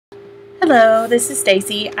Hello, this is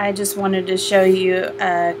Stacy. I just wanted to show you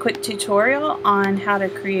a quick tutorial on how to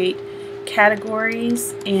create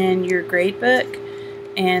categories in your gradebook.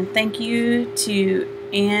 And thank you to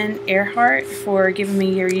Ann Earhart for giving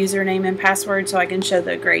me your username and password so I can show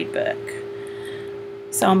the gradebook.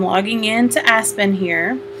 So I'm logging in to Aspen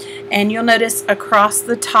here, and you'll notice across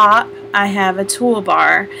the top I have a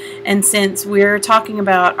toolbar, and since we're talking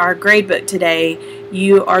about our gradebook today,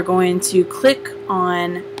 you are going to click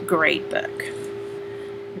on Gradebook.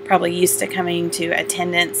 You're probably used to coming to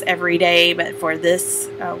attendance every day, but for this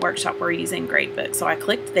workshop we're using Gradebook. So I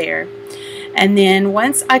clicked there, and then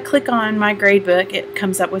once I click on my gradebook, it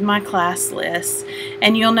comes up with my class list,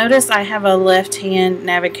 and you'll notice I have a left-hand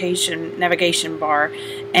navigation bar,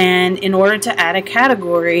 and in order to add a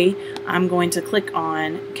category, I'm going to click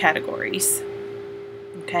on Categories.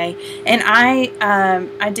 Okay, and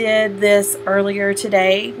I did this earlier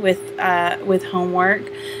today with homework,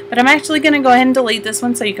 but I'm actually going to go ahead and delete this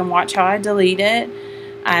one so you can watch how I delete it.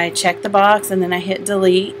 I check the box and then I hit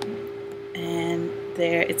delete, and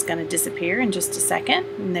there it's going to disappear in just a second,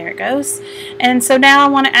 and there it goes. And so now I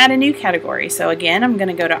want to add a new category. So again, I'm going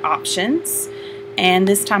to go to Options, and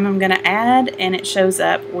this time I'm going to add, and it shows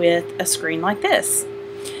up with a screen like this.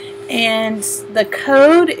 And the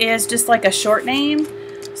code is just like a short name.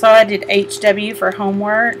 So I did HW for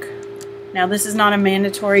homework. Now this is not a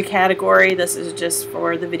mandatory category, this is just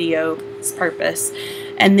for the video's purpose.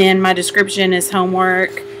 And then my description is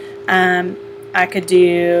homework. I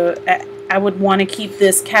would want to keep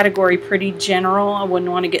this category pretty general. I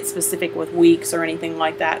wouldn't want to get specific with weeks or anything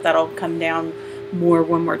like that. That'll come down more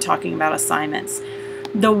when we're talking about assignments.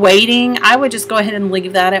 The weighting, I would just go ahead and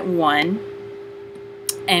leave that at 1.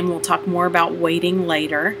 And we'll talk more about weighting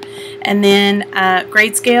later. And then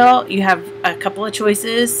grade scale, you have a couple of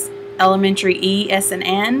choices: elementary E, S, and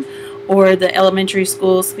N, or the elementary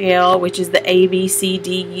school scale, which is the A, B, C,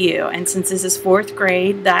 D, U. And since this is 4th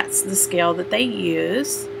grade, that's the scale that they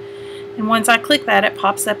use. And once I click that, it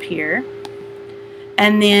pops up here.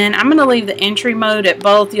 And then I'm going to leave the entry mode at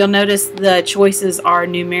both. You'll notice the choices are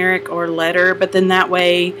numeric or letter, but then that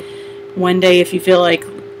way, one day if you feel like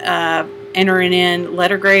entering in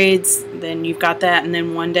letter grades, then you've got that, and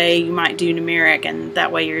then one day you might do numeric, and that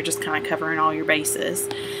way you're just kind of covering all your bases.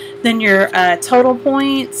 Then your total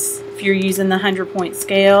points, if you're using the 100-point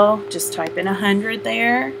scale, just type in 100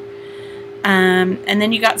 there. And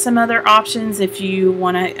then you got some other options if you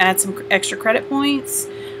want to add some extra credit points,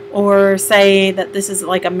 or say that this is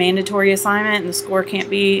like a mandatory assignment and the score can't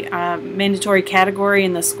be mandatory category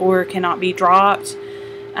and the score cannot be dropped.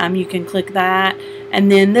 You can click that. And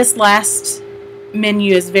then this last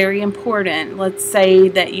menu is very important. Let's say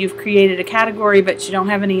that you've created a category but you don't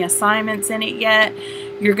have any assignments in it yet.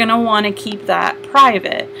 You're going to want to keep that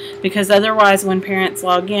private, because otherwise when parents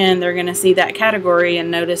log in, they're going to see that category and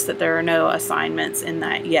notice that there are no assignments in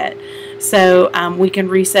that yet. So we can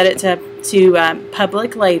reset it to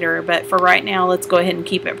public later, but for right now, let's go ahead and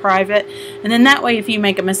keep it private. And then that way, if you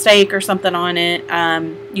make a mistake or something on it,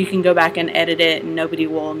 you can go back and edit it and nobody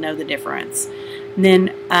will know the difference. And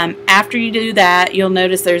then after you do that, you'll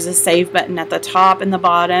notice there's a save button at the top and the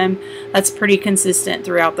bottom. That's pretty consistent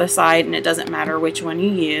throughout the site, and it doesn't matter which one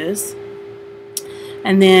you use.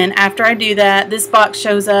 And then after I do that, this box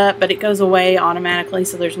shows up, but it goes away automatically,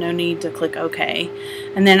 so there's no need to click OK.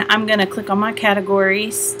 And then I'm going to click on my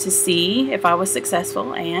categories to see if I was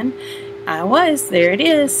successful, and I was. There it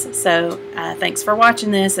is. So thanks for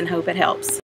watching this, and hope it helps.